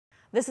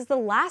This is the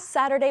last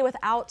Saturday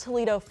without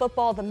Toledo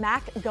football, the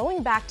MAC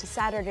going back to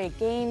Saturday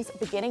games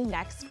beginning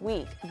next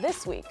week.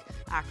 This week,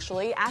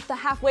 actually. At the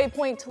halfway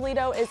point,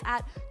 Toledo is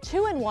at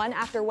 2-1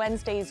 after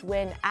Wednesday's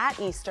win at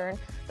Eastern.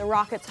 The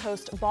Rockets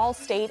host Ball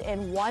State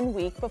in 1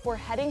 week before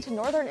heading to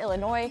Northern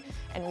Illinois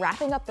and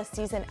wrapping up the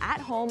season at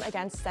home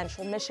against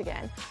Central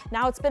Michigan.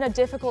 Now, it's been a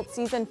difficult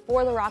season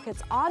for the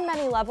Rockets on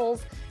many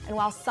levels, and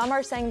while some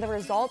are saying the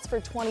results for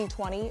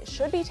 2020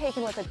 should be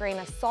taken with a grain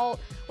of salt,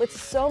 with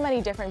so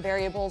many different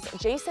variables,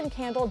 Jason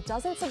Candle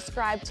doesn't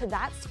subscribe to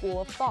that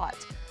school of thought,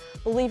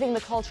 believing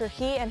the culture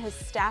he and his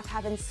staff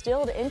have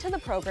instilled into the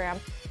program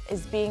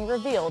is being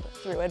revealed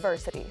through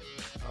adversity.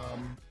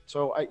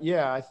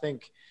 I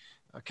think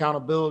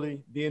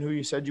accountability, being who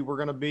you said you were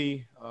going to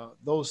be,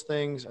 those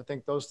things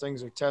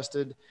are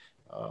tested.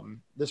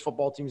 This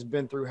football team's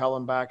been through hell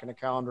and back in a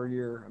calendar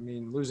year. I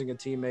mean, losing a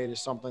teammate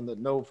is something that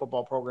no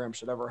football program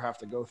should ever have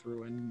to go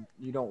through, and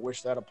you don't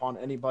wish that upon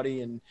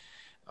anybody, and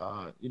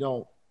you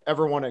don't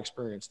ever want to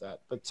experience that.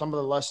 But some of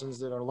the lessons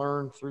that are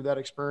learned through that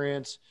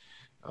experience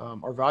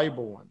are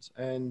valuable ones,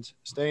 and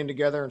staying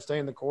together and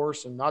staying the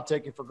course and not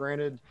taking for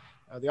granted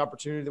the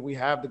opportunity that we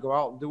have to go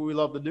out and do what we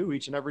love to do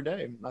each and every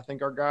day. And I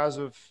think our guys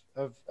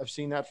have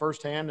seen that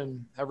firsthand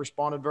and have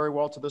responded very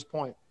well to this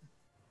point.